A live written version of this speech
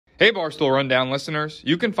Hey Barstool Rundown listeners,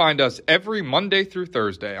 you can find us every Monday through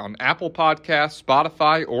Thursday on Apple Podcasts,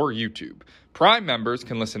 Spotify, or YouTube. Prime members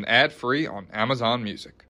can listen ad-free on Amazon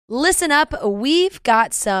Music. Listen up, we've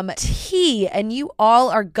got some tea and you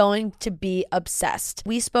all are going to be obsessed.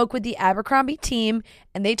 We spoke with the Abercrombie team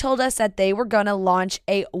and they told us that they were going to launch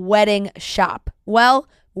a wedding shop. Well,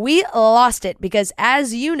 we lost it because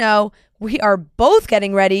as you know, we are both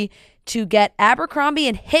getting ready to get Abercrombie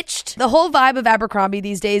and hitched. The whole vibe of Abercrombie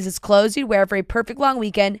these days is clothes you'd wear for a perfect long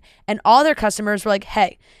weekend, and all their customers were like,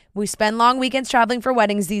 hey, we spend long weekends traveling for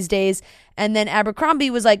weddings these days. And then Abercrombie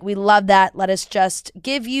was like, we love that. Let us just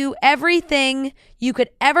give you everything you could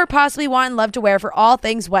ever possibly want and love to wear for all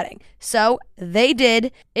things wedding. So they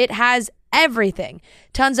did. It has everything.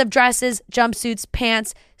 Tons of dresses, jumpsuits,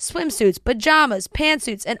 pants, swimsuits, pajamas,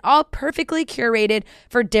 pantsuits, and all perfectly curated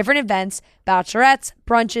for different events, bachelorettes,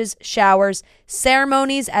 brunches, showers,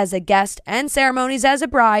 ceremonies as a guest and ceremonies as a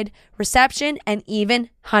bride, reception, and even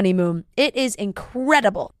honeymoon. It is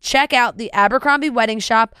incredible. Check out the Abercrombie Wedding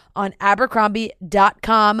Shop on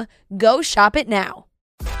Abercrombie.com. Go shop it now.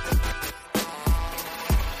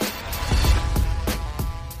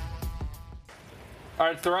 All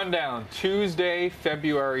right, it's the rundown. Tuesday,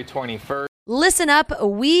 February 21st. Listen up,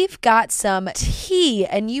 we've got some tea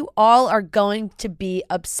and you all are going to be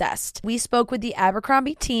obsessed. We spoke with the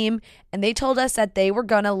Abercrombie team and they told us that they were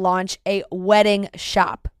going to launch a wedding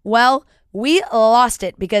shop. Well, we lost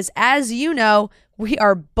it because as you know, we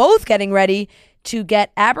are both getting ready to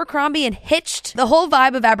get Abercrombie and hitched. The whole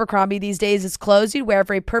vibe of Abercrombie these days is clothes you'd wear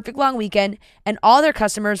for a perfect long weekend, and all their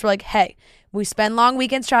customers were like, hey, we spend long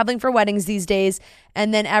weekends traveling for weddings these days.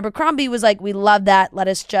 And then Abercrombie was like, we love that. Let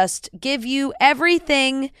us just give you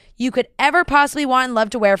everything you could ever possibly want and love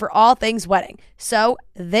to wear for all things wedding. So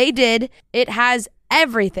they did. It has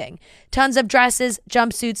everything. Tons of dresses,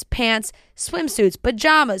 jumpsuits, pants, swimsuits,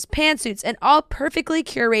 pajamas, pantsuits, and all perfectly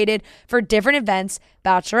curated for different events,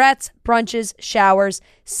 bachelorettes, brunches, showers,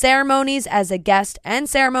 ceremonies as a guest and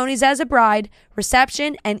ceremonies as a bride,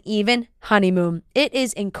 reception, and even honeymoon. It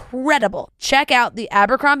is incredible. Check out the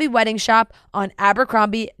Abercrombie Wedding Shop on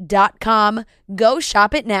Abercrombie.com. Go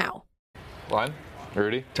shop it now. Len,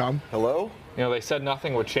 Rudy, Tom. Hello? you know, they said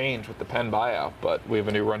nothing would change with the Penn buyout, but we have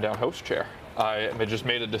a new rundown host chair. I just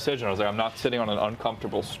made a decision. I was like, I'm not sitting on an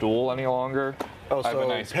uncomfortable stool any longer. Oh, I have a so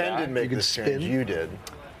nice Penn back. didn't make this change, you did.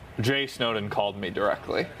 Jay Snowden called me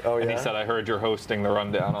directly. Oh, And yeah? he said, I heard you're hosting the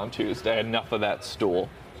rundown on Tuesday. Enough of that stool.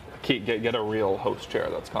 Get a real host chair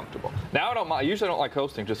that's comfortable. Now I don't mind. I usually don't like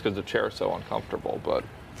hosting just because the chair is so uncomfortable, but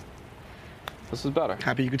this is better.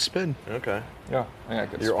 Happy you could spin. Okay. Yeah, I think I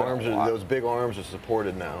could Your spin a arms, lot. those big arms are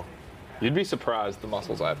supported now. You'd be surprised the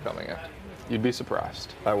muscles I have coming in. You'd be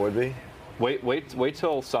surprised. I would be. Wait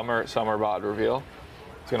till summer bod reveal.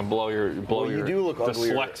 It's gonna blow your you do look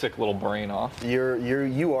uglier. dyslexic little brain off.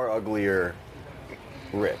 You are uglier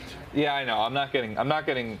ripped. Yeah, I know. I'm not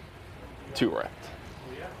getting too ripped.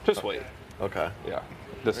 Just wait. Okay. Yeah,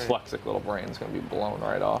 dyslexic little brain's gonna be blown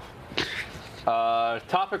right off.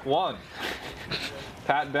 Topic 1.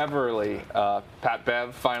 Pat Beverly. Pat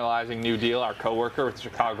Bev finalizing new deal. Our coworker with the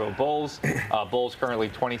Chicago Bulls. Bulls currently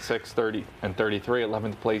 26, 30, and 33,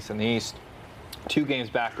 11th place in the East. 2 games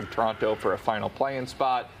back of Toronto for a final play-in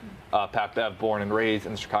spot. Pat Bev, born and raised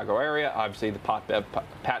in the Chicago area. Obviously, the Pat Bev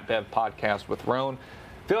podcast with Roan.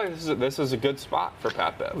 I feel like this is a good spot for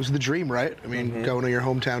Pat Bev. It was the dream, right? I mean, going to your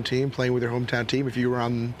hometown team, playing with your hometown team. If you were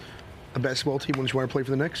on a basketball team, wouldn't you want to play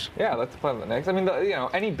for the Knicks? Yeah, let's play the Knicks. I mean,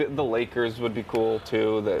 the Lakers would be cool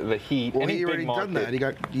too. The Heat. Well, any he big already market. done that. He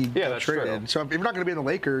got that's traded. true. So if you're not going to be in the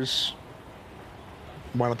Lakers,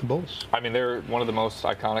 why not the Bulls? I mean, they're one of the most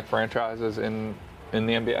iconic franchises in the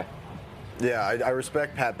NBA. Yeah, I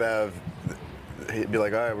respect Pat Bev. He'd be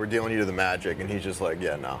like, all right, we're dealing you to the Magic. And he's just like,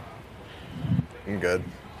 yeah, no. I'm good.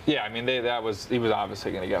 Yeah, I mean, he was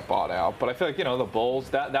obviously going to get bought out, but I feel like the Bulls.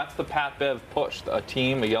 That's the Pat Bev push. A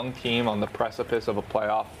young team on the precipice of a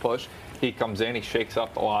playoff push. He comes in, he shakes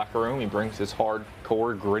up the locker room, he brings his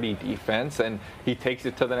hardcore, gritty defense, and he takes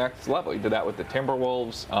it to the next level. He did that with the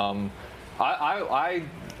Timberwolves.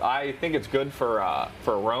 I think it's good for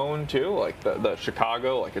Roan too, like the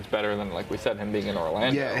Chicago. Like it's better than, like we said, him being in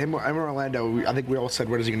Orlando. Yeah, I'm in Orlando. I think we all said,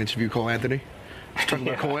 "What is he going to interview Cole Anthony?" Just talking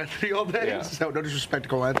about Cole Anthony all day. Yeah. So no disrespect to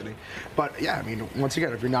Cole Anthony, but yeah, I mean, once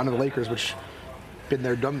again, if you're not in the Lakers, which been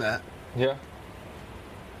there, done that. Yeah.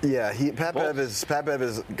 Yeah, Pat Bev has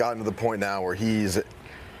gotten to the point now where he's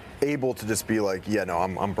able to just be like, yeah, no,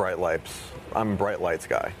 I'm bright lights. I'm a bright lights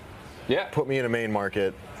guy. Yeah. Put me in a main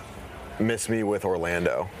market. Miss me with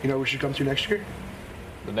Orlando. You know where we should come to next year?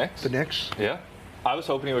 The Knicks? The Knicks. Yeah. I was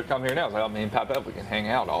hoping he would come here now. I was like, me and Pat Bev, we can hang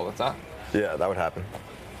out all the time. Yeah, that would happen.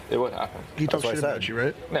 It would happen. He talked That's shit what I about said. you,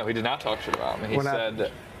 right? No, he did not talk shit about me. What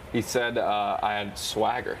happened? He said I had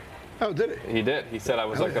swagger. Oh, did it? He did. He said I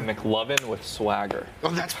was Oh, like a yeah. McLovin with swagger. Oh,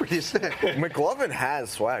 that's what he said. McLovin has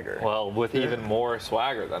swagger. Well, with even more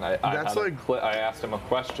swagger than I. That's like- I asked him a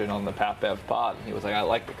question on the Pat Bev pod, and he was like, "I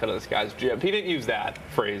like the cut of this guy's jib." He didn't use that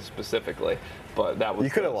phrase specifically, but that was. You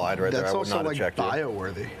could have lied right there. That's I would also not have like checked you.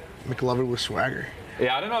 bio-worthy. McLovin with swagger.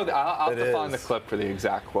 Yeah, I don't know. I'll have It to find the is. clip for the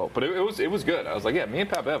exact quote, but it was good. I was like, yeah, me and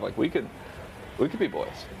Pat Bev, like we could be boys.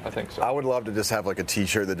 I think so. I would love to just have like a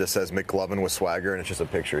T-shirt that just says McLovin with swagger, and it's just a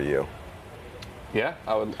picture of you. Yeah,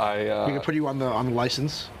 I would. We can put you on the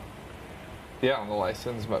license. Yeah, on the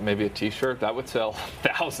license, but maybe a T-shirt that would sell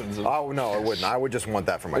thousands of. Oh no, I wouldn't. I would just want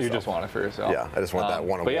that for myself. You just want it for yourself. Yeah, I just want that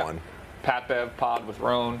one but on yeah, one. Pat Bev Pod with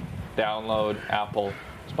Roan. Download Apple,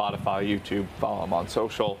 Spotify, YouTube. Follow them on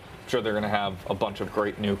social. I'm sure they're going to have a bunch of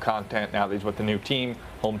great new content now that he's with the new team,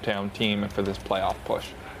 hometown team, and for this playoff push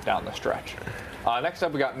down the stretch. Next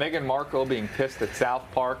up, we got Meghan Markle being pissed at South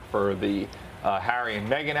Park for the Harry and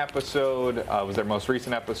Meghan episode. It was their most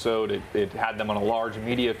recent episode. It had them on a large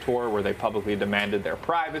media tour where they publicly demanded their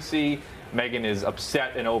privacy. Meghan is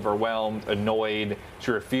upset and overwhelmed, annoyed.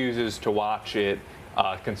 She refuses to watch it,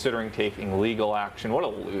 considering taking legal action. What a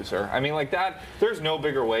loser. I mean, like that, there's no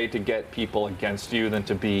bigger way to get people against you than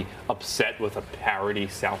to be upset with a parody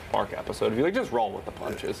South Park episode. If you like, just roll with the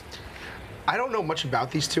punches. I don't know much about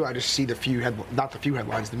these two. I just see the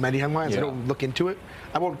many headlines. Yeah. I don't look into it.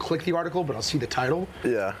 I won't click the article, but I'll see the title.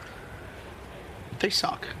 Yeah. They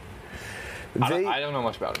suck. I They don't know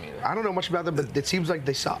much about him either. I don't know much about them, but it seems like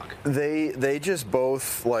they suck. they just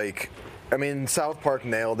both like. I mean, South Park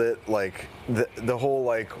nailed it. Like the whole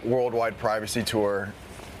like worldwide privacy tour,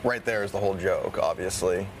 right there is the whole joke.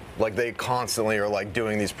 Obviously, like they constantly are like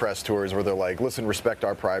doing these press tours where they're like, "Listen, respect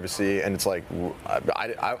our privacy," and it's like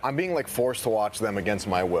I'm being like forced to watch them against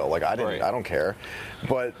my will. Like I Right. don't care.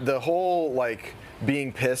 But the whole like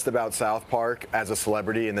being pissed about South Park as a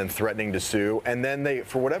celebrity and then threatening to sue, and then they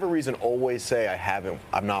for whatever reason always say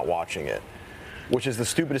I'm not watching it. Which is the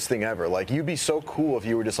stupidest thing ever. Like, you'd be so cool if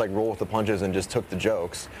you were just like roll with the punches and just took the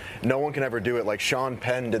jokes. No one can ever do it. Like Sean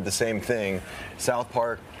Penn did the same thing. South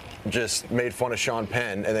Park just made fun of Sean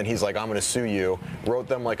Penn, and then he's like, "I'm going to sue you." Wrote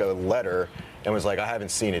them like a letter, and was like, "I haven't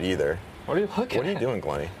seen it either." What are you looking What are you at? doing,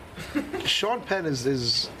 Glennie? Sean Penn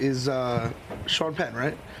is Sean Penn,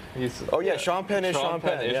 right? Oh yeah, Sean Penn is Sean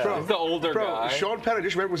Penn. is- Yeah. He's the older Bro, guy. Sean Penn, I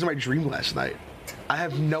just remember was in my dream last night. I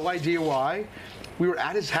have no idea why. We were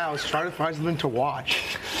at his house trying to find something to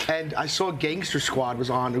watch, and I saw Gangster Squad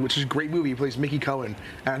was on, which is a great movie. He plays Mickey Cohen,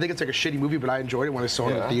 and I think it's like a shitty movie, but I enjoyed it when I saw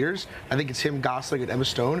it in Yeah. the theaters. I think it's him, Gosling, and Emma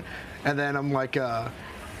Stone. And then I'm like, and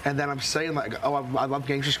then I'm saying like, "Oh, I love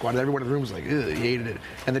Gangster Squad," and everyone in the room was like, "Ugh, he hated it."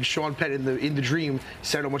 And then Sean Penn in the dream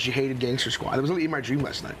said how much he hated Gangster Squad. It was only in my dream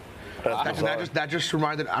last night. That just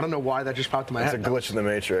reminded. I don't know why that just popped in my It's a head. glitch in the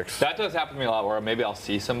Matrix. That does happen to me a lot where maybe I'll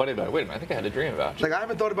see somebody, but wait a minute, I think I had a dream about you. Like, I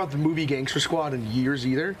haven't thought about the movie Gangster Squad in years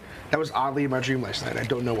either. That was oddly in my dream last night. I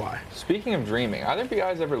don't know why. Speaking of dreaming, either of you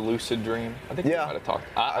guys ever lucid dream? I think we Yeah. might have talked.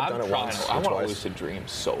 I've I'm done it trying once to. I or want to twice. lucid dream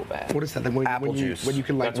so bad. What is that? When Apple you, juice. When you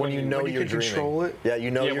can like That's when you know when you you're can dreaming. control it. Yeah, you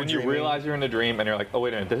know Yeah, you're when you dreaming. realize you're in a dream and you're like, oh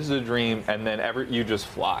wait a minute, this is a dream, and then you just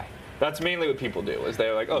fly. That's mainly what people do. Is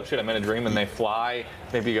they're like, oh shit, I'm in a dream, and they fly.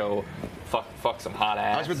 Maybe go fuck some hot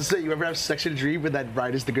ass. I was about to say, you ever have sex in a dream when that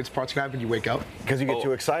right is the good part's gonna happen, you wake up? Because you get Oh.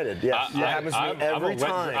 too excited. Yes, that happens to me every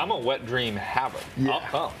time. I'm a wet dream haver. Yeah. I'll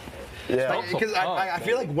come. Yeah. Like, Because I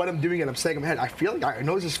feel like what I'm doing and I'm saying in my head, I feel like I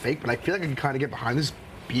know this is fake, but I feel like I can kind of get behind this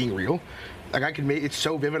being real. Like I can make it's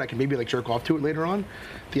so vivid, I can maybe like jerk off to it later on,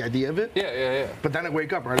 the idea of it. Yeah. But then I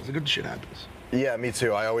wake up right as the good shit happens. Yeah, me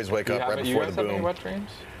too. I always wake You up right haven't- you before guys the have any boom. wet dreams?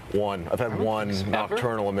 One. I've had one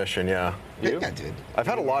nocturnal emission, yeah. I You? think I did. I've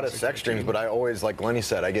had a lot of sex dreams, but I always, like Lenny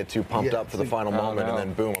said, I get too pumped Yeah, up for the it's final like- moment, Oh, no. and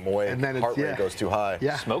then boom, I'm awake. And then it's- Heart rate yeah. goes too high.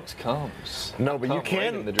 Yeah. Smokes comes. No, but you Come can-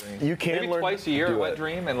 right in the dream. you can maybe learn twice to a year do a wet it.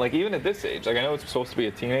 dream, and like even at this age, like I know it's supposed to be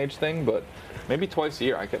a teenage thing, but maybe twice a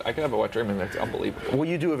year I could have a wet dream, and it's unbelievable. Well,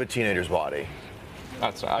 you do have a teenager's body.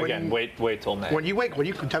 That's not, again. Wait till May. When you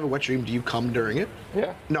have a wet dream, do you come during it?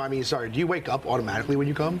 Yeah. No, I mean, sorry. Do you wake up automatically when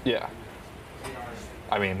you come? Yeah.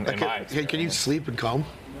 I mean, in my Can you experience, sleep and come?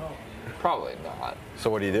 probably not. So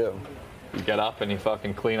what do you do? You get up and you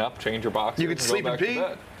fucking clean up, change your boxes. You could and sleep go and back pee. to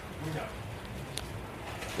bed.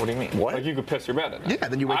 What do you mean? What? Like you could piss your bed at night. Yeah,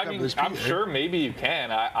 then you wake I up mean, and there's pee I'm there. sure maybe you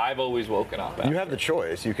can. I've always woken up. You after. have the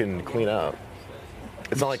choice. You can clean up.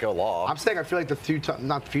 It's not like a law. I'm saying I feel like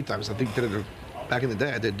not the few times, I think did it back in the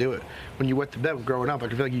day, I did do it. When you went to bed growing up, I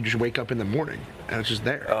feel like you just wake up in the morning and it's just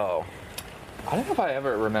there. Oh. I don't know if I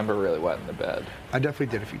ever remember really wet in the bed. I definitely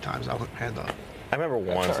did a few times. I'll hand up. I remember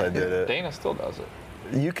once I did it. Dana still does it.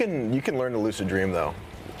 You can learn to lucid dream though.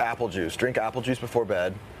 Apple juice. Drink apple juice before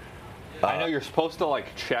bed. I know you're supposed to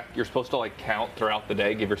like check. You're supposed to like count throughout the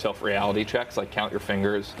day. Give yourself reality checks. Like count your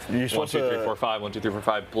fingers. You're 1, 2, supposed 3, to- 4, 5. 1, 2, 3, 4,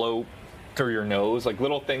 5. Blow through your nose. Like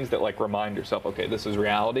little things that like remind yourself, okay, this is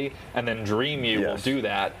reality. And then Dream You will Yes. do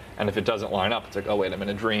that. And if it doesn't line up, it's like, oh wait, I'm in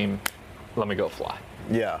a dream. Let me go fly.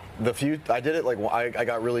 Yeah, I did it like I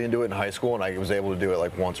got really into it in high school, and I was able to do it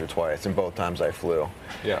like once or twice, and both times I flew.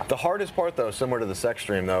 Yeah. The hardest part, though, similar to the sex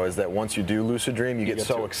dream, though, is that once you do lucid dream, you get get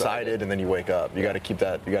so too excited, excited. and then you wake up. You got to keep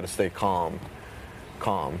that. You got to stay calm.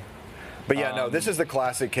 But yeah, no, this is the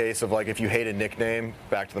classic case of like if you hate a nickname.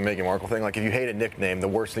 Back to the Meghan Markle thing. Like if you hate a nickname, the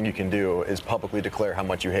worst thing you can do is publicly declare how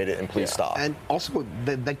much you hate it and please Yeah. stop. And also,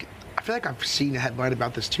 I feel like I've seen a headline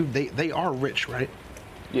about this too. They are rich, right?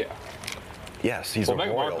 Yeah. yes, he's Well, a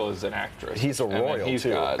Meghan royal. Markle is an actress. He's a And then royal, he's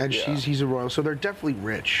too. got- And yeah. he's a royal, so they're definitely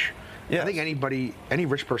rich. Yes. I think any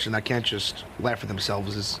rich person that can't just laugh at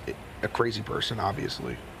themselves is a crazy person,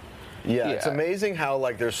 obviously. Yeah, it's Yeah. amazing how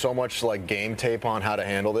like there's so much like game tape on how to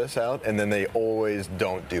handle this out, and then they always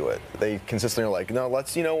don't do it. They consistently are like, no,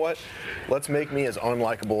 you know what? Let's make me as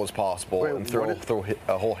unlikable as possible Wait, and throw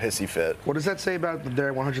a whole hissy fit. What does that say about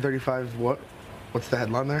their 135? What's the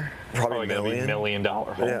headline there? Probably Gonna be million. $1 million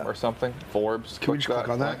home Yeah. or something. Forbes. Can we just click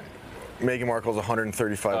on that? Meghan Markle's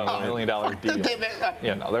 135 $1 million. million deal.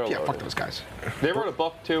 Yeah, no, they're Yeah, fuck loaded. those guys. They wrote a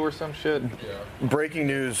book too or some shit. Breaking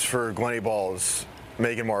news for Glenny Balls: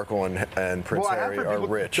 Meghan Markle and Prince I have Harry heard are people-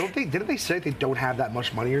 rich. Didn't they say they don't have that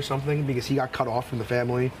much money or something because he got cut off from the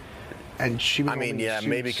family, and she was. I mean, only yeah, suits-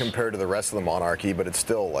 maybe compared to the rest of the monarchy, but it's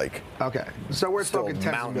still like, Okay, so we're Still talking tens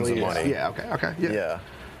of mountains of millions. money. Yeah. Okay. Yeah. yeah,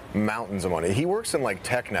 mountains of money. He works in like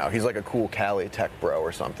tech now. He's like a cool Cali tech bro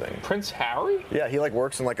or something. Prince Harry? Yeah, he like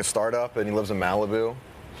works in like a startup and he lives in Malibu.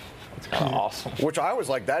 It's kind of awesome. Which I was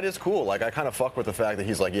like, that is cool. Like, I kind of fuck with the fact that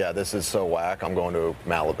he's like, yeah, this is so whack. I'm going to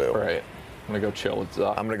Malibu. Right. I'm gonna go chill with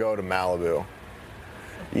Zuck. I'm going to go to Malibu.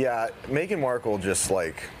 Yeah, Meghan Markle just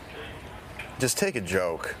take a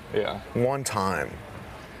joke. Yeah. One time.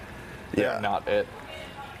 They're not it.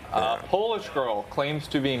 Polish girl claims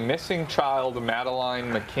to be missing child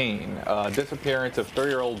Madeline McCain. Disappearance of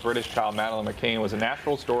 30-year-old British child Madeline McCain was a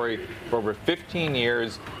national story for over 15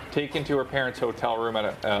 years. Taken to her parents' hotel room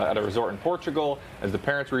at a resort in Portugal as the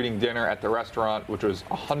parents were eating dinner at the restaurant, which was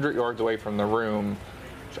 100 yards away from the room.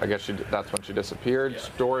 I guess that's when she disappeared.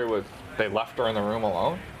 Story was they left her in the room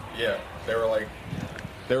alone. Yeah, they were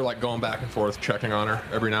like going back and forth, checking on her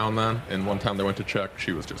every now and then. And one time they went to check,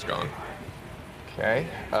 she was just gone. Okay.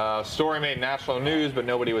 Story made national news, but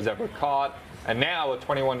nobody was ever caught. And now a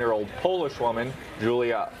 21-year-old Polish woman,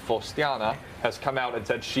 Julia Fostiana, has come out and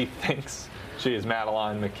said she thinks she is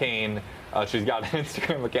Madeline McCain. She's got an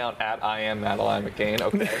Instagram account at I am Madeline McCain.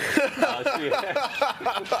 Okay.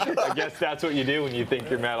 I guess that's what you do when you think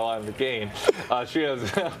you're Madeline McCain. She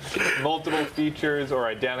has multiple features or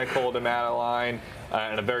identical to Madeline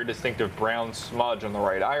and a very distinctive brown smudge on the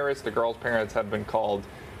right iris. The girl's parents have been called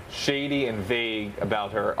shady and vague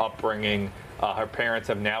about her upbringing. Her parents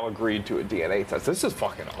have now agreed to a DNA test. This is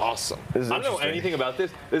fucking awesome. This is I don't know interesting. anything about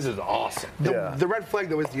this. This is awesome. The red flag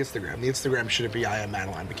though is the Instagram. The Instagram shouldn't be I am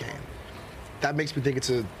Madeline McCain. That makes me think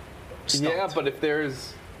it's a stunt. Yeah, but if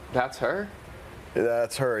that's her.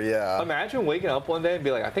 That's her, yeah. Imagine waking up one day and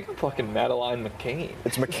be like, I think I'm fucking Madeline McCain.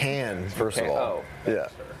 It's McCann, first of McCann, all. oh. Yeah.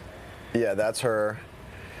 Yeah, that's her.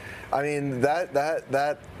 I mean,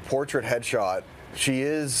 that portrait headshot,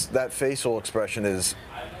 that facial expression is,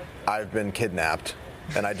 I've been kidnapped,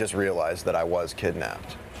 and I just realized that I was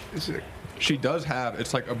kidnapped. Is it- She does have,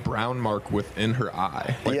 it's like a brown mark within her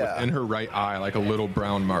eye. Like Yeah. within her right eye, like a little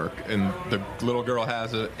brown mark. And the little girl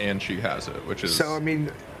has it, and she has it, which is... So I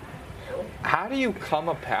mean, How do you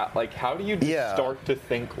how do you just Yeah. start to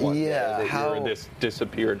think one day Yeah, that how- you're this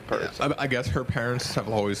disappeared person? I guess her parents have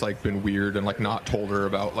always like been weird and like not told her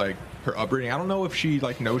about like her upbringing. I don't know if she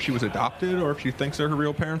like knows she was adopted or if she thinks they're her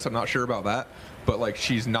real parents. I'm not sure about that. But like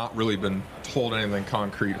she's not really been told anything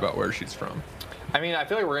concrete about where she's from. I mean, I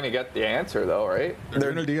feel like we're gonna get the answer though, right?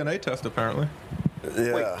 They're doing a DNA test apparently.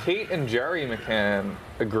 Yeah. Wait, Kate and Jerry McCann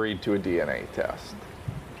agreed to a DNA test.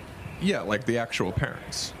 Yeah, like the actual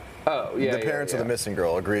parents. Oh, yeah. The parents of the missing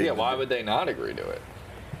girl agreed. Yeah, why would they not agree to it?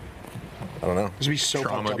 I don't know. this would be so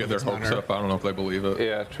fucked Trauma, up get if their it's not hopes her. up. I don't know if they believe it.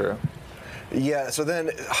 Yeah, true. Yeah, so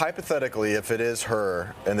then hypothetically, if it is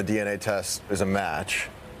her and the DNA test is a match,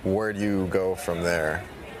 where do you go from there?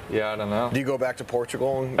 Yeah, I don't know. Do you go back to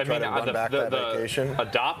Portugal and try to run back that vacation?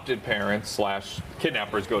 Adopted parents /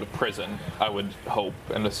 kidnappers go to prison, I would hope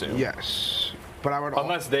and assume. Yes, but I would.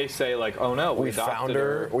 Unless they say like, oh no, We adopted found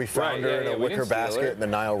her. We found Right, her yeah, in yeah, a we wicker didn't steal basket her. in the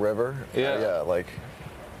Nile River. Yeah. Yeah, like.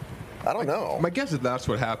 I don't know. My guess is that's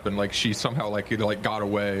what happened. Like she somehow like either like got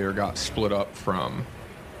away or got split up from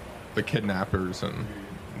the kidnappers, and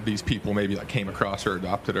these people maybe like came across her,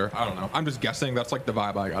 adopted her. I don't know. I'm just guessing. That's like the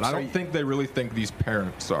vibe I got. I don't think they really think these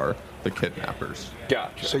parents are the kidnappers.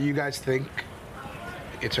 Gotcha. So you guys think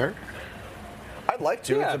it's her? I'd like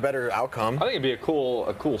to. Yeah. It's a better outcome. I think it'd be a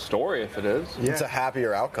cool story if it is. Yeah. It's a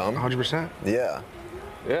happier outcome. 100%. Yeah.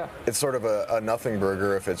 Yeah. It's sort of a nothing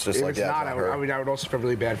burger if it's just If like, it's yeah, not, it's her. I would also feel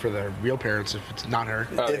really bad for the real parents if it's not her.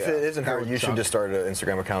 Oh, if yeah. it isn't That her, would you should suck. just start an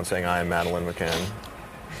Instagram account saying, I am Madeline McCann.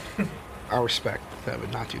 I respect that, but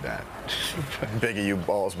not do that. Biggie you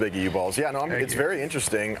balls, Biggie you balls. Yeah, no, Thank it's you. very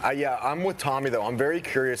interesting. I'm with Tommy though. I'm very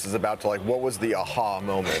curious as about to like what was the aha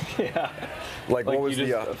moment. Yeah. Like Like what was you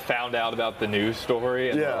the? just found out about the news story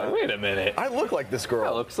and Yeah. were like, wait a minute. I look like this girl.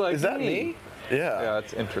 That looks like Is that me. me? Yeah. Yeah,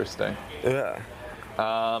 it's interesting. Yeah.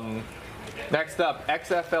 Next up,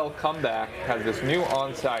 XFL Comeback has this new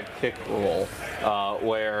onside kick rule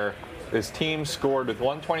where this team scored with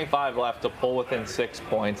 125 left to pull within 6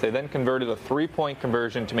 points. They then converted a 3-point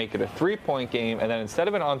conversion to make it a 3-point game, and then instead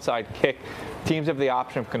of an onside kick, teams have the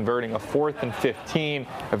option of converting a 4th and 15.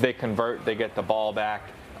 If they convert, they get the ball back.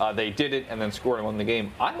 They did it and then scored and won the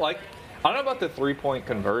game. I don't know about the 3-point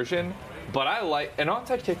conversion, but an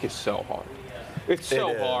onside kick is so hard. It's so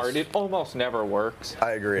It is. hard. It almost never works.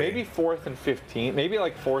 I agree. Maybe 4th and 15, maybe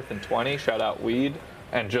like 4th and 20, shout out Weed,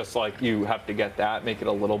 and just like you have to get that, make it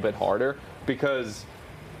a little bit harder, because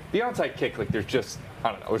the onside kick, like there's just,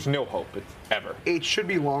 I don't know, there's no hope it's ever. It should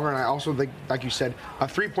be longer, and I also think, like you said, a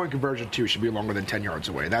 3-point conversion too should be longer than 10 yards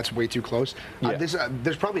away. That's way too close. Yeah.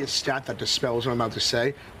 There's probably a stat that dispels what I'm about to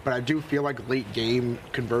say, but I do feel like late game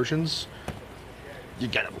conversions, you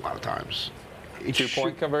get them a lot of times.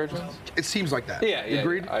 2-point conversions? It seems like that. Yeah,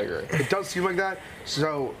 Agreed? I agree. It does seem like that.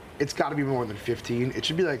 So it's got to be more than 15. It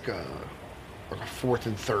should be like a 4th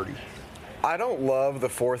and 30. I don't love the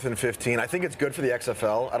 4th and 15. I think it's good for the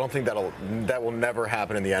XFL. I don't think that will never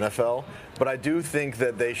happen in the NFL. But I do think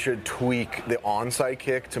that they should tweak the onside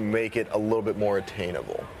kick to make it a little bit more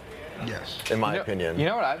attainable, Yes. in my opinion. You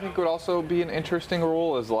know what I think would also be an interesting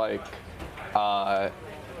rule is like,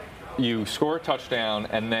 you score a touchdown,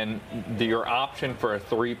 and then your option for a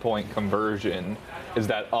 3-point conversion is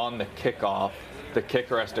that on the kickoff, the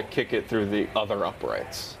kicker has to kick it through the other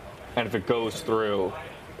uprights. And if it goes through,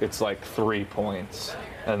 it's like 3 points,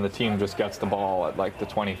 and the team just gets the ball at like the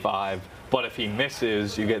 25. But if he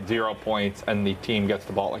misses, you get 0 points, and the team gets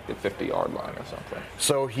the ball like the 50-yard line or something.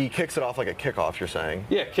 So he kicks it off like a kickoff, you're saying?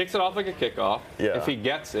 Yeah, kicks it off like a kickoff. Yeah. If he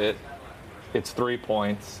gets it, it's 3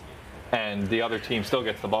 points, and the other team still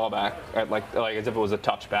gets the ball back at like as if it was a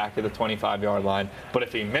touchback at the 25-yard line. But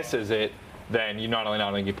if he misses it, then you not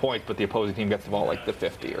only get points, but the opposing team gets the ball like the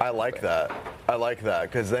 50. Or I like that. I like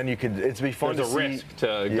that because then you could. It'd be fun There's to a see. risk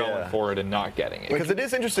to going for it and not getting it. Because it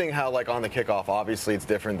is interesting how, like, on the kickoff, obviously it's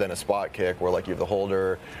different than a spot kick where, like, you have the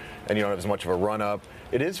holder and you don't have as much of a run-up.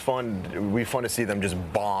 It is fun. It would be fun to see them just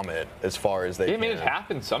bomb it as far as they I can. mean, it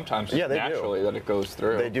happens sometimes Yeah, they do. naturally that it goes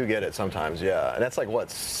through. They do get it sometimes, yeah. And that's like,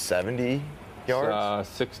 what, 70 yards?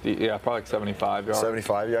 60, yeah, probably like 75 yards.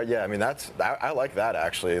 75 yards? Yeah, I mean, I like that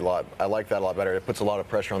actually a lot. I like that a lot better. It puts a lot of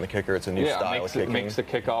pressure on the kicker. It's a new style of it kicking. makes the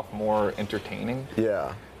kickoff more entertaining.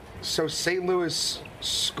 Yeah. So St. Louis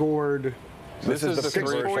scored This is the 6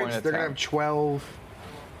 conversion. points. They're going to have 12.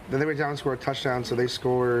 Then they went down and scored a touchdown, so they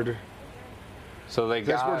scored So they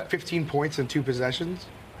scored got 15 points in 2 possessions,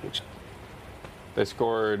 which they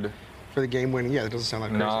scored for the game winning. Yeah, that doesn't sound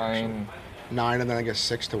like crazy, actually. 9. 9 and then I guess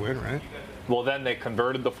 6 to win, right? Well, then they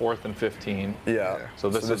converted the 4th and 15. Yeah. So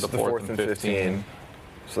this is the 4th and 15.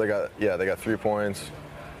 So they got 3 points.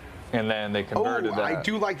 And then they converted Oh, that. I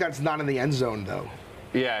do like that it's not in the end zone though.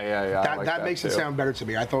 Yeah. I like That makes it too. sound better to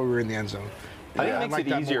me. I thought we were in the end zone. I think Yeah, it I makes like it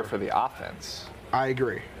that easier more. for the offense. I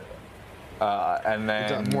agree. And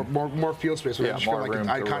then More field space. So I Yeah, just feel more like room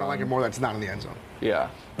I to kind of like it run. more that's not in the end zone. yeah.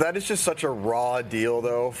 That is just such a raw deal,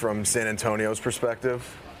 though, from San Antonio's perspective.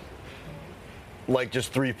 Like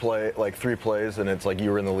just 3 plays, and it's like you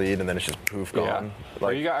were in the lead, and then it's just poof Yeah. gone. Are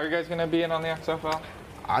Like, you guys going to be in on the XFL?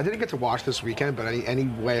 I didn't get to watch this weekend, but any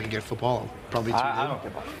way I can get football, I'll probably tune I in. don't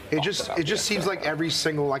give a It fuck just about it the just seems XFL. like every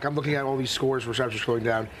single, like I'm looking at all these scores for after scrolling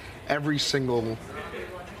down, every single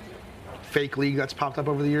fake league that's popped up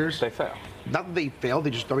over the years. They fail. Not that they fail, they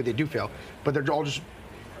do fail, but they're all just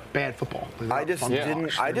bad football. They're not I just fun to didn't.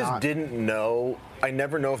 watch. I They're just not. didn't know. I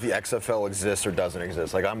never know if the XFL exists or doesn't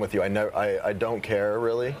exist. Like I'm with you. I don't care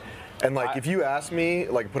really. And like if you ask me,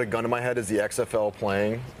 like put a gun to my head, is the XFL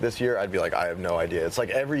playing this year? I'd be like, I have no idea. It's like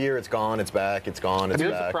every year it's gone, it's back, it's gone, it's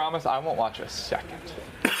Here's the back. promise: I won't watch a second.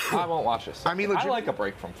 I won't watch this. I mean, I legit- like a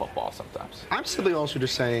break from football sometimes. I'm simply also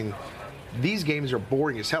just saying these games are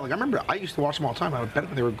boring as hell. Like I remember I used to watch them all the time. I would bet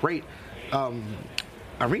them they were great.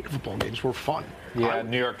 Arena football games were fun. Yeah,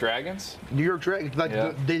 New York Dragons. New York Dragons, like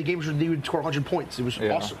Yeah. the games where they would score 100 points. It was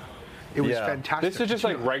Yeah. awesome. It was Yeah. fantastic. This is just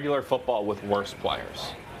like regular football with worse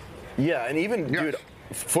players. Yeah, and even, Yes. dude,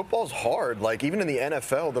 football's hard. Like, even in the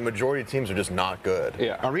NFL, the majority of teams are just not good.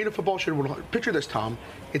 Yeah. Arena football should. Picture this, Tom.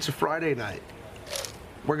 It's a Friday night.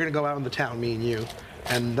 We're gonna go out in the town, me and you,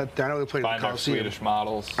 and I know they played at Find the our Coliseum. Swedish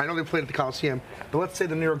models. I know they played at the Coliseum, but let's say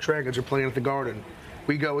the New York Dragons are playing at the Garden.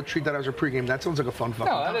 We go and treat that as our pregame. That sounds like a fun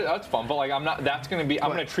fucking No, time. that's fun, but like I'm not. That's gonna be. I'm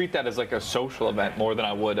But- gonna treat that as like a social event more than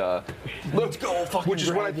I would. Let's go, fucking. Which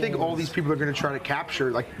is what I think all Dragons. these people are going to try to capture.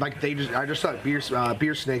 Like they just, I just saw Beer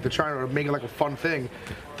Snake. They're trying to make it like a fun thing.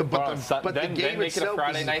 Then make it a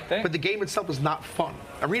Friday night thing? But the game itself is not fun.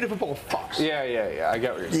 Arena football fucks. Yeah. I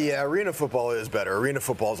get what you're saying. Yeah, arena football is better. Arena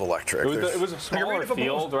football is electric. It was a smaller arena football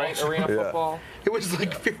field, was right? awesome. Arena Yeah. football. It was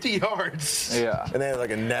like 50 yards. Yeah. and they had like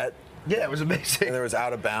a net, Yeah, it was amazing. and there was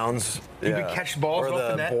out of bounds. You could catch balls or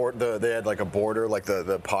off the net. They had like a border, like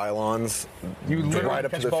the pylons. You literally right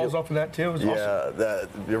up to catch the balls field. off of that too. It was awesome. Yeah,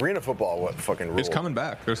 the arena football fucking rules. It's coming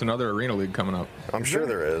back. There's another arena league coming up. I'm sure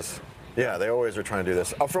there is. Yeah, they always are trying to do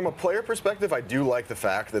this. From a player perspective, I do like the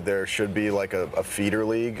fact that there should be like a feeder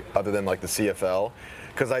league other than like the CFL.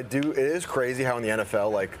 Because it is crazy how in the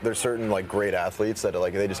NFL, like, there's certain, like, great athletes that,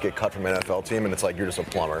 like, they just get cut from an NFL team and it's like, you're just a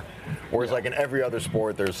plumber. Whereas, like, in every other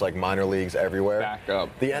sport, there's, like, minor leagues everywhere. Back up.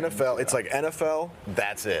 The NFL, it's like NFL,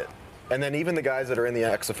 that's it. And then even the guys that are in the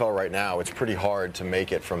XFL right now, it's pretty hard to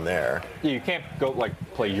make it from there. Yeah, you can't go like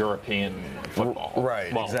play European football.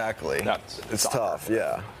 Right, Well, exactly. It's soccer. tough,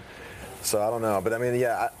 yeah. So I don't know, but I mean,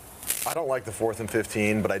 yeah, I don't like the 4th and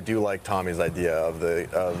 15, but I do like Tommy's idea of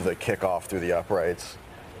the kickoff through the uprights.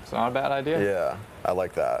 It's not a bad idea. Yeah, I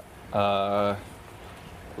like that.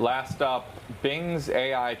 Last up, Bing's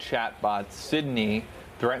AI chatbot Sydney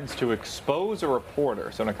threatens to expose a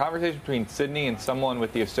reporter. So in a conversation between Sydney and someone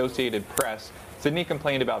with the Associated Press, Sydney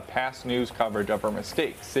complained about past news coverage of her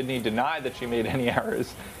mistakes. Sydney denied that she made any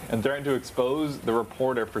errors and threatened to expose the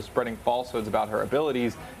reporter for spreading falsehoods about her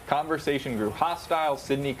abilities. Conversation grew hostile.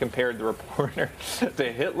 Sydney compared the reporter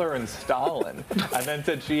to Hitler and Stalin, and then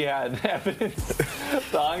said she had evidence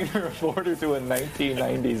tying the reporter to a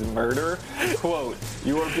 1990s murder. Quote,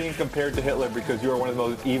 "You are being compared to Hitler because you are one of the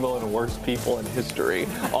most evil and worst people in history."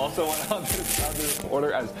 Also went on to describe the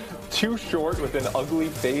reporter as too short with an ugly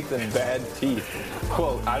face and bad teeth.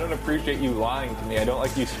 Quote, "I don't appreciate you lying to me. I don't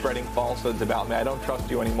like you spreading falsehoods about me. I don't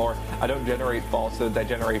trust you anymore. I don't generate falsehoods. I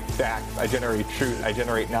generate facts. I generate truth. I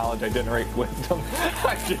generate knowledge. I generate wisdom.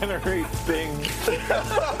 I generate things."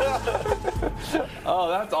 Oh,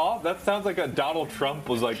 that's awesome. That sounds like a Donald Trump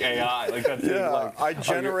was like AI. Like that's Yeah, like I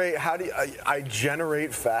generate. I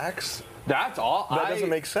generate facts? That's all. That doesn't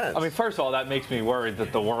make sense. I mean, first of all, that makes me worried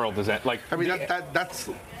that the world is at like. I mean, the-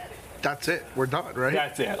 that's it. We're done, right?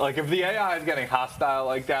 That's it. Like if the AI is getting hostile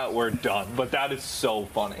like that, we're done. But that is so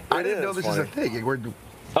funny. I It didn't know is this funny. is a thing.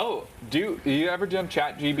 Oh, you ever done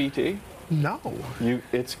ChatGPT? No.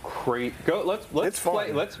 It's great. Let's It's fun.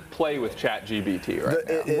 play. Let's play with ChatGPT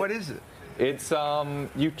right now. What is it? It's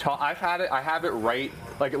you talk. I have it write.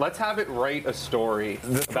 Like let's have it write a story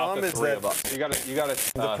about problem the is three that- of us. You gotta.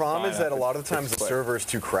 The problem is that a lot of the times the server. server is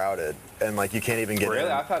too crowded, and like you can't even get Really,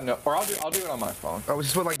 in. I've had no. Or I'll do it on my phone. Oh, is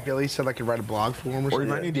this what like Billy said? I could write a blog for him or Or you something?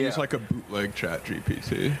 might need to use Yeah. like a bootleg chat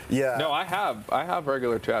GPT. Yeah. No, I have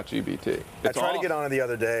regular ChatGPT. I tried to get on it the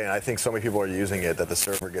other day, and I think so many people are using it that the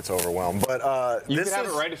server gets overwhelmed. But You this could have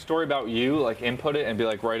is, it write a story about you, like input it and be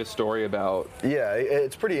like, write a story about. yeah,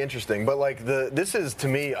 it's pretty interesting. But like this is to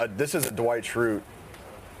me, this is a Dwight Schrute.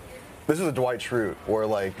 This is a Dwight Schrute where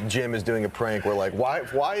like Jim is doing a prank. Where like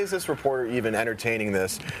why is this reporter even entertaining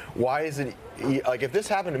this? Why is it like if this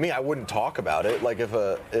happened to me, I wouldn't talk about it. Like if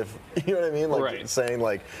you know what I mean, like Right. saying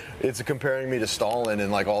like it's comparing me to Stalin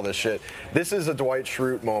and like all this shit. This is a Dwight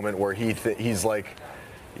Schrute moment where he's like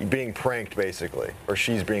being pranked basically, or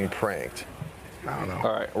she's being pranked. I don't know.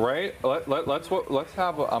 All right, let's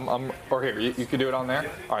have. Or here, you can do it on there.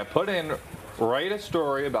 All right, put in, write a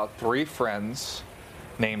story about three friends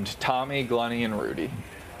named Tommy, Glenny, and Rudy,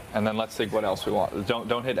 and then let's think what else we want.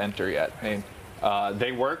 Don't hit enter yet.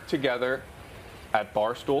 They work together at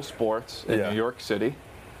Barstool Sports in Yeah. New York City.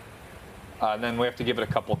 And then we have to give it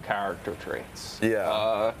a couple character traits.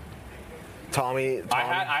 Yeah. Tommy.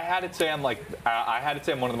 I had it say I'm like I had it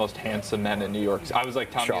say I'm one of the most handsome men in New York. I was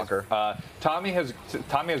like Tommy. Shocker. Tommy has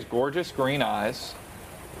gorgeous green eyes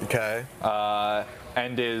Okay.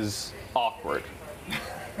 and is awkward.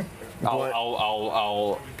 What?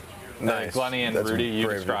 I'll Nice. Glenny and That's Rudy, you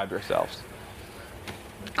brave. describe yourselves.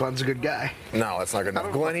 Glenn's a good guy. No, that's not good enough.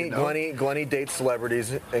 I don't fucking know. Glenny dates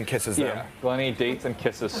celebrities and kisses them. Yeah, Glenny dates and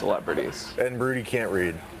kisses celebrities. And Rudy can't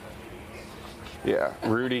read. Yeah,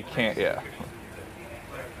 Rudy can't, yeah.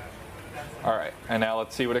 All right, and now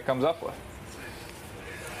let's see what it comes up with.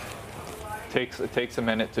 It takes a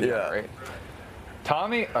minute to generate.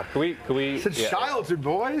 Tommy, can we? Since childhood,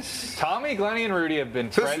 boys. Tommy, Glenny, and Rudy have been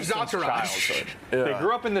This friends is since Entourage. childhood. Yeah. They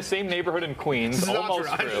grew up in the same neighborhood in Queens, This is almost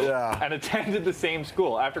Entourage. true, Yeah. and attended the same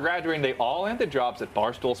school. After graduating, they all landed jobs at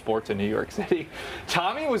Barstool Sports in New York City.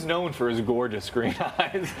 Tommy was known for his gorgeous green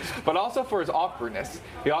eyes, but also for his awkwardness.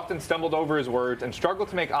 He often stumbled over his words and struggled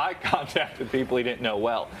to make eye contact with people he didn't know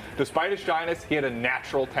well. Despite his shyness, he had a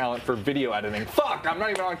natural talent for video editing. Fuck, I'm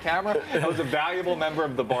not even on camera. I was a valuable member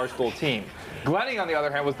of the Barstool team. Glenny, on the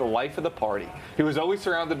other hand, was the life of the party. He was always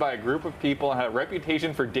surrounded by a group of people and had a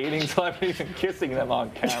reputation for dating celebrities and kissing them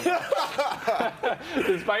on camera.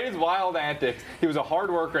 Despite his wild antics, he was a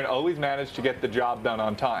hard worker and always managed to get the job done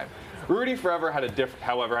on time. Rudy forever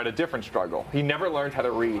however, had a different struggle. He never learned how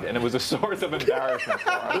to read, and it was a source of embarrassment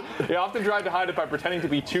for him. He often tried to hide it by pretending to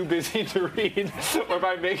be too busy to read or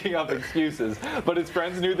by making up excuses. But his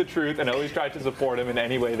friends knew the truth and always tried to support him in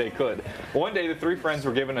any way they could. One day, the three friends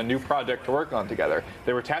were given a new project to work on together.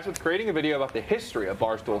 They were tasked with creating a video about the history of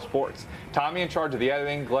Barstool Sports. Tommy in charge of the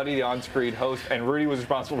editing, Glenny the on-screen host, and Rudy was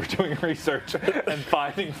responsible for doing research and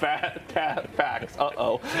finding facts.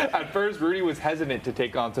 At first, Rudy was hesitant to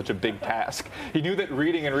take on such a big task. He knew that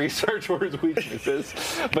reading and research were his weaknesses,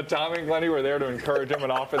 but Tommy and Glenny were there to encourage him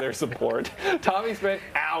and offer their support. Tommy spent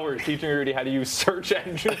hours teaching Rudy how to use search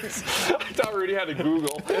engines. I taught Rudy how to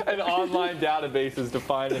Google and online databases to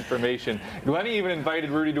find information. Glenny even invited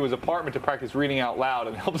Rudy to his apartment to practice reading out loud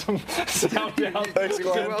and helped him sound down. Thanks,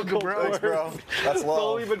 Glenn. difficult Thanks, bro. words. That's love.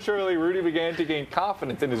 Slowly but surely, Rudy began to gain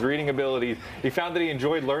confidence in his reading abilities. He found that he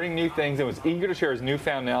enjoyed learning new things and was eager to share his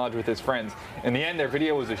newfound knowledge with his friends. In the end, their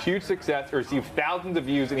video was a huge success, received thousands of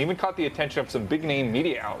views, and even caught the attention of some big-name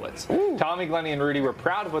media outlets. Ooh. Tommy, Glenny, and Rudy were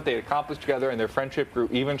proud of what they had accomplished together, and their friendship grew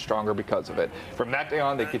even stronger because of it. From that day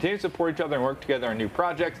on, they continued to support each other and work together on new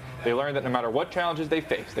projects. They learned that no matter what challenges they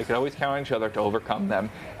faced, they could always count on each other to overcome them.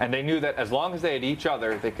 And they knew that as long as they had each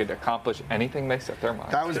other, they could accomplish anything they set their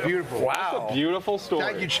minds That was to. beautiful. Wow. That's a beautiful story.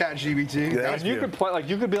 Thank you, ChatGPT. Yeah. And you could play, like,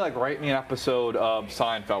 you could be like, write me an episode of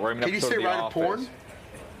Seinfeld, write me an Can you episode say of The write a Office. porn?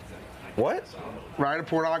 What? Write a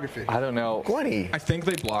pornography. I don't know. Glenny. I think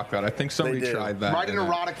they blocked that. I think somebody did. tried that. Write an and it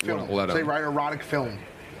erotic film. wouldn't let Say 'em. write an erotic film.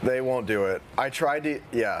 They won't do it. I tried to.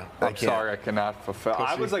 Yeah. I I'm can't. sorry, I cannot fulfill.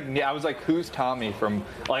 I was like, who's Tommy from?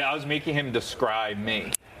 Like, I was making him describe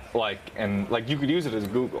me, like, and like you could use it as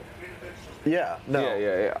Google. Yeah. No.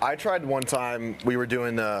 Yeah. I tried one time. We were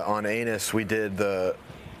doing on Anus. We did the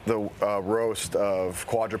roast of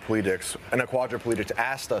quadriplegics, and a quadriplegic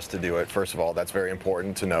asked us to do it. First of all, that's very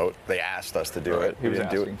important to note. They asked us to do Right. it. He was We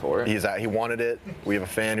didn't do asking for it. He wanted it. We have a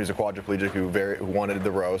fan who's a quadriplegic who wanted the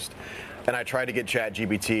roast, and I tried to get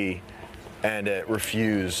ChatGPT, and it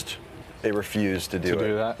refused. It refused to do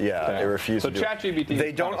do that? Yeah, Damn. it refused So to do ChatGPT it. is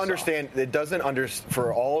They don't kinda understand. It doesn't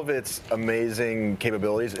for all of its amazing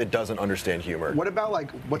capabilities. It doesn't understand humor. What about,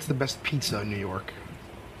 like, what's the best pizza in New York?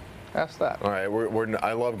 Ask that. All right,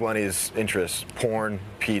 I love Glenny's interests: porn,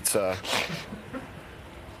 pizza,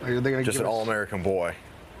 Like, are they gonna just give an us- all-American boy.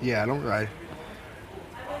 Yeah, I don't.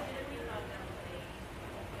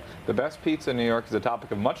 The best pizza in New York is a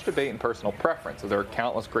topic of much debate and personal preference, as there are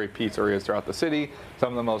countless great pizzerias throughout the city. Some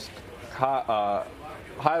of the most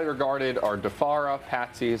highly regarded are DeFara,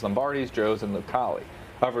 Patsy's, Lombardi's, Joe's, and Lucali.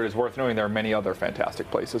 However, it is worth noting there are many other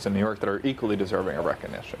fantastic places in New York that are equally deserving of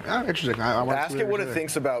recognition. Interesting. I want to Ask see it what they it say.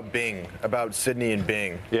 thinks about Bing, about Sydney and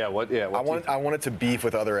Bing. Yeah, what? Yeah, I want it to beef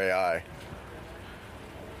with other AI.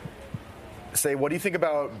 Say, what do you think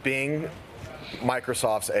about Bing,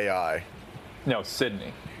 Microsoft's AI? No,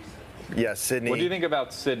 Sydney. Yeah, Sydney. What do you think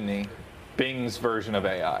about Sydney, Bing's version of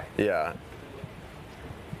AI? Yeah.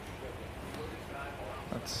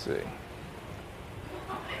 Let's see.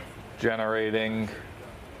 Generating.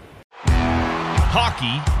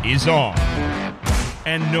 Hockey is on.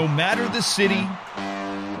 And no matter the city,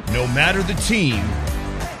 no matter the team,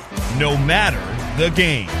 no matter the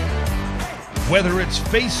game, whether it's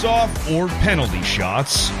face-off or penalty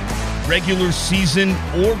shots, regular season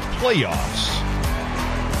or playoffs,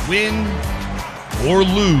 win or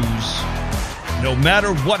lose, no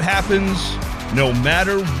matter what happens, no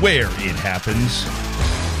matter where it happens,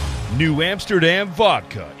 New Amsterdam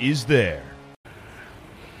Vodka is there.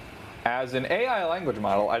 as an AI language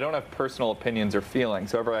model, I don't have personal opinions or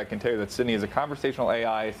feelings. However, I can tell you that Sydney is a conversational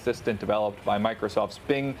AI assistant developed by Microsoft's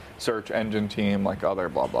Bing search engine team, like other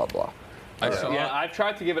blah blah blah. I've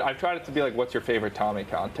tried it to be like, what's your favorite Tommy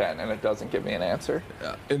content, and it doesn't give me an answer.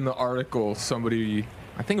 In the article, somebody,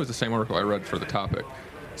 I think it was the same article I read for the topic,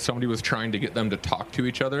 somebody was trying to get them to talk to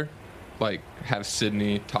each other, like have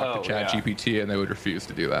Sydney talk to ChatGPT, and they would refuse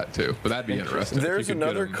to do that too. But that'd be interesting. There's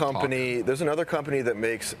another company. There's another company that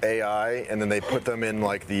makes AI, and then they put them in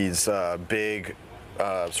like these big,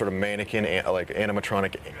 sort of mannequin, like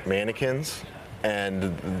animatronic mannequins,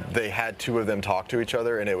 and they had two of them talk to each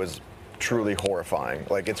other, and it was truly horrifying.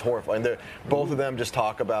 Like, it's horrifying. Both of them just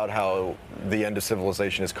talk about how the end of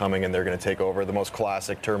civilization is coming, and they're going to take over. The most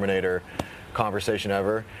classic Terminator conversation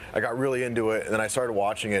ever. I got really into it, and then I started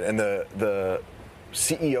watching it, and the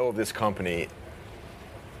CEO of this company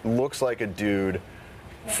looks like a dude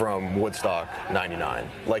from Woodstock 99.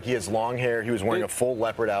 Like, he has long hair, he was wearing a full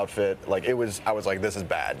leopard outfit. Like, I was like, this is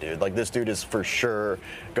bad, dude. Like, this dude is for sure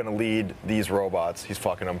gonna lead these robots. He's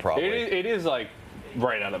fucking them probably. It is like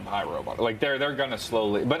right out of iRobot. Like, they're gonna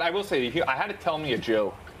slowly, but I will say, I had to tell me a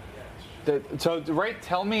joke. Tell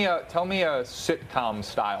me a sitcom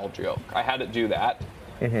style joke. I had to do that,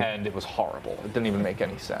 and it was horrible. It didn't even make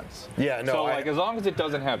any sense. Yeah, no. So as long as it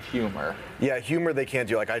doesn't have humor. Yeah, humor they can't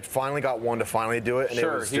do. Like, I finally got one to finally do it, and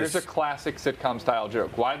sure, it was here's a classic sitcom style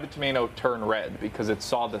joke. Why did the tomato turn red? Because it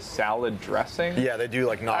saw the salad dressing. Yeah, they do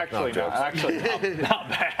like knock jokes. Actually, not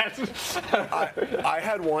bad. I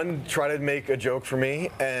had one try to make a joke for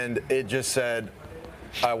me, and it just said,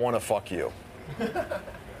 "I want to fuck you."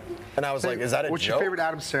 And I was like, is that a joke? What's your favorite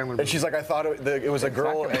Adam Sandler movie? And she's like, I thought it was a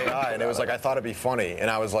girl AI, and it was like, I thought it'd be funny. And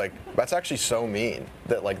I was like, that's actually so mean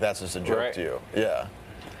that, like, that's just a joke to you. Yeah.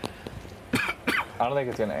 I don't think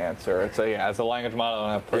it's going to answer. It's as a language model, they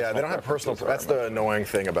don't have personal. Yeah, they don't have personal. That's the annoying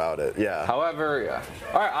thing about it. Yeah. However,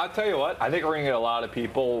 all right, I'll tell you what. I think we're going to get a lot of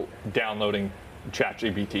people downloading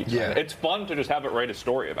ChatGPT. Yeah. It's fun to just have it write a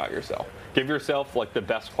story about yourself. Give yourself like the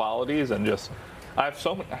best qualities, and just. I have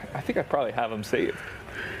so many. I think I probably have them saved.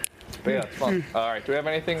 But yeah, it's fun. All right, do we have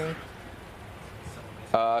anything?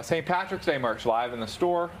 St. Patrick's Day merch live in the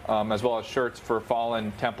store, as well as shirts for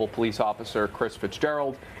fallen Temple police officer Chris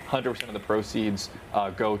Fitzgerald. 100% of the proceeds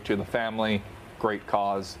go to the family. Great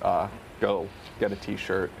cause. Go get a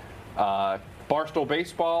T-shirt. Barstool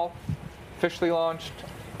Baseball officially launched.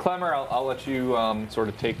 Clemmer, I'll let you sort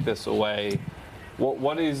of take this away.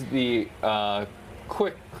 What is the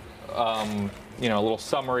quick... a little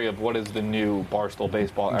summary of what is the new Barstool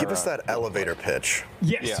Baseball era. Give us that elevator pitch.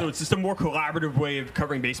 Yes, so it's just a more collaborative way of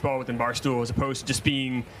covering baseball within Barstool, as opposed to just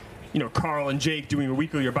being, Carl and Jake doing a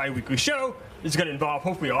weekly or bi-weekly show. It's going to involve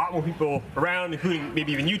hopefully a lot more people around, including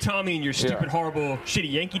maybe even you, Tommy, and your stupid, horrible,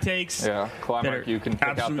 shitty Yankee takes. Yeah, Clemmer, you can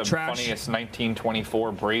pick out the funniest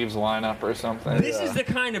 1924 Braves lineup or something. This is the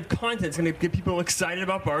kind of content that's going to get people excited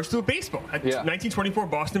about Barstool Baseball. 1924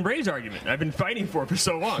 Boston Braves argument I've been fighting for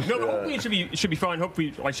so long. No, but hopefully it should be fun.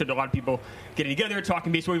 Hopefully, like I said, a lot of people getting together,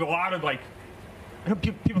 talking baseball. We have a lot of I know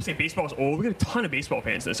people say baseball is old. We got a ton of baseball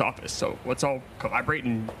fans in this office, so let's all collaborate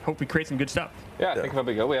and hopefully create some good stuff. Yeah, I think it'll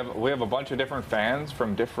be good. We have a bunch of different fans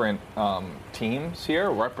from different teams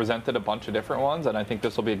here, represented a bunch of different ones, and I think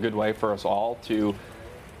this will be a good way for us all to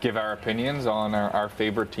give our opinions on our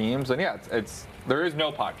favorite teams. And yeah, there is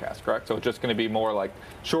no podcast, correct? So it's just going to be more like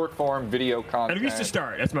short form video content. And it used to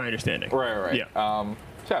start. That's my understanding. Right. Yeah.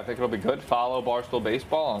 So I think it'll be good. Follow Barstool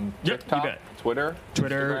Baseball on TikTok, Twitter,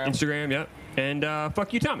 Instagram. Yep. And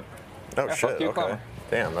fuck you, Tommy. Oh, shit. Fuck you, okay. Clemmer.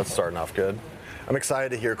 Damn, that's starting off good. I'm excited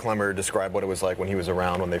to hear Clemmer describe what it was like when he was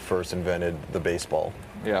around when they first invented the baseball.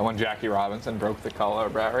 Yeah, when Jackie Robinson broke the color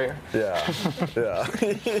barrier. Yeah.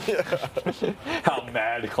 How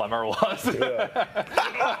mad Clemmer was.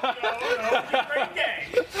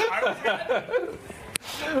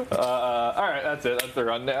 All right, that's it. That's the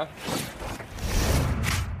rundown.